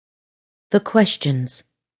The Questions.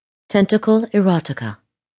 Tentacle Erotica.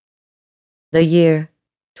 The year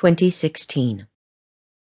 2016.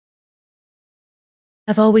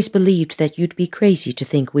 I've always believed that you'd be crazy to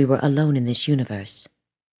think we were alone in this universe.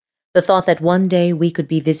 The thought that one day we could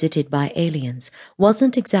be visited by aliens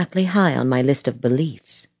wasn't exactly high on my list of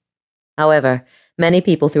beliefs. However, many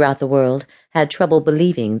people throughout the world had trouble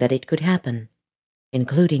believing that it could happen,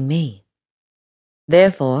 including me.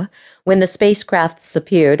 Therefore, when the spacecrafts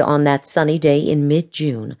appeared on that sunny day in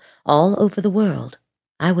mid-June, all over the world,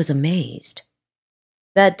 I was amazed.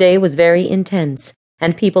 That day was very intense,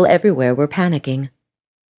 and people everywhere were panicking.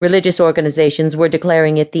 Religious organizations were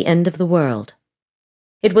declaring it the end of the world.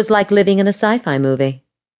 It was like living in a sci-fi movie.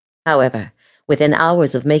 However, within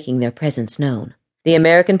hours of making their presence known, the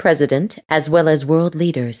American president, as well as world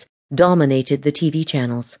leaders, dominated the TV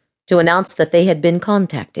channels to announce that they had been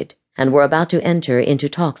contacted and were about to enter into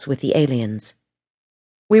talks with the aliens.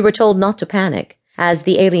 We were told not to panic, as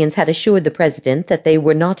the aliens had assured the president that they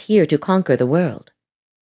were not here to conquer the world.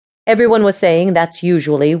 Everyone was saying that's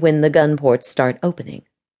usually when the gun ports start opening.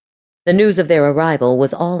 The news of their arrival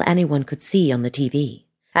was all anyone could see on the TV,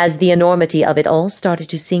 as the enormity of it all started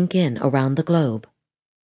to sink in around the globe.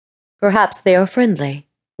 "Perhaps they are friendly,"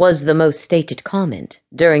 was the most stated comment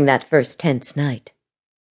during that first tense night.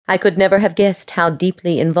 I could never have guessed how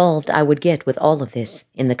deeply involved I would get with all of this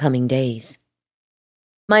in the coming days.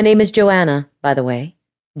 My name is Joanna, by the way,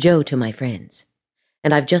 Joe to my friends,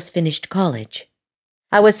 and I've just finished college.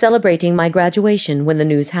 I was celebrating my graduation when the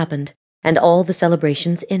news happened, and all the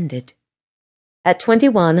celebrations ended. At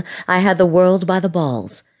 21, I had the world by the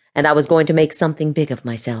balls, and I was going to make something big of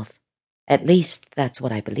myself. At least, that's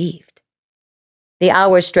what I believed. The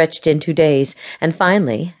hours stretched into days, and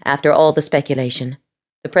finally, after all the speculation,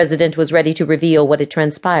 the president was ready to reveal what had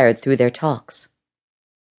transpired through their talks.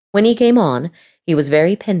 When he came on, he was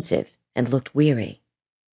very pensive and looked weary.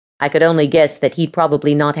 I could only guess that he'd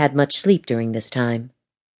probably not had much sleep during this time.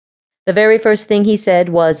 The very first thing he said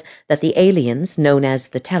was that the aliens, known as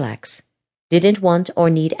the Telax, didn't want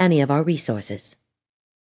or need any of our resources.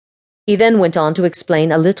 He then went on to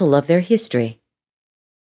explain a little of their history.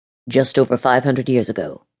 Just over 500 years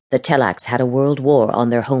ago, the Telax had a world war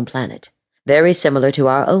on their home planet, very similar to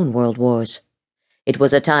our own world wars. It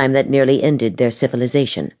was a time that nearly ended their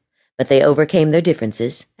civilization, but they overcame their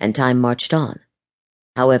differences and time marched on.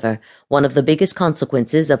 However, one of the biggest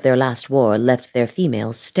consequences of their last war left their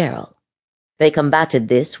females sterile. They combated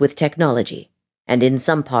this with technology, and in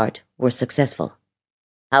some part were successful.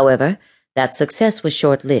 However, that success was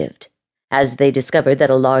short-lived, as they discovered that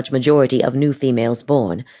a large majority of new females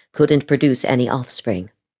born couldn't produce any offspring.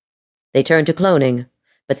 They turned to cloning,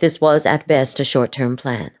 but this was at best a short-term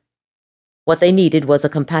plan. What they needed was a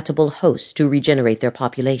compatible host to regenerate their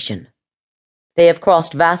population. They have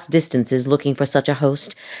crossed vast distances looking for such a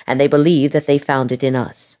host, and they believe that they found it in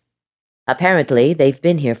us. Apparently, they've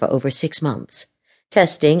been here for over 6 months,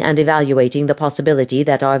 testing and evaluating the possibility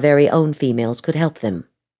that our very own females could help them.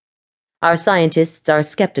 Our scientists are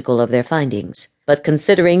skeptical of their findings, but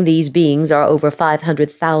considering these beings are over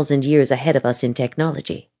 500,000 years ahead of us in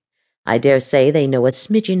technology, I dare say they know a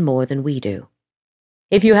smidgen more than we do.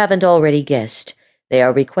 If you haven't already guessed, they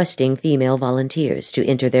are requesting female volunteers to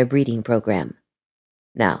enter their breeding program.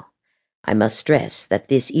 Now, I must stress that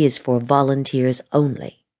this is for volunteers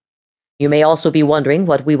only. You may also be wondering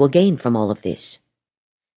what we will gain from all of this.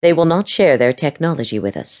 They will not share their technology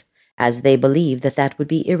with us, as they believe that that would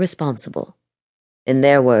be irresponsible. In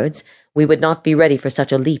their words, we would not be ready for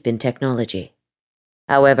such a leap in technology.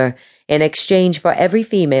 However, in exchange for every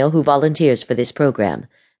female who volunteers for this program,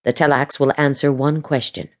 the Telax will answer one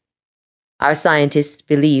question. Our scientists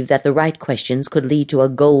believe that the right questions could lead to a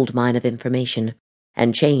gold mine of information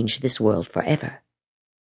and change this world forever.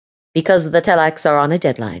 Because the Telax are on a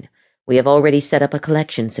deadline, we have already set up a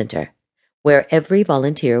collection center, where every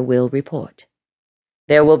volunteer will report.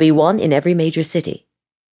 There will be one in every major city.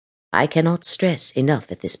 I cannot stress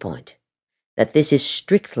enough at this point that this is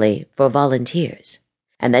strictly for volunteers,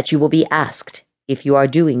 and that you will be asked if you are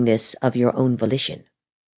doing this of your own volition.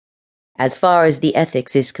 As far as the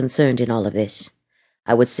ethics is concerned in all of this,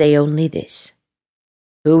 I would say only this.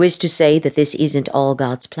 Who is to say that this isn't all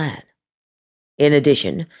God's plan? In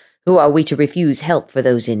addition, who are we to refuse help for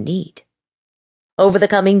those in need? Over the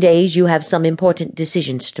coming days, you have some important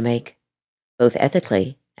decisions to make, both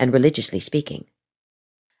ethically and religiously speaking.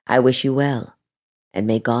 I wish you well, and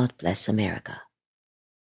may God bless America.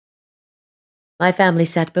 My family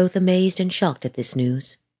sat both amazed and shocked at this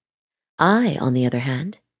news. I, on the other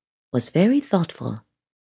hand, was very thoughtful.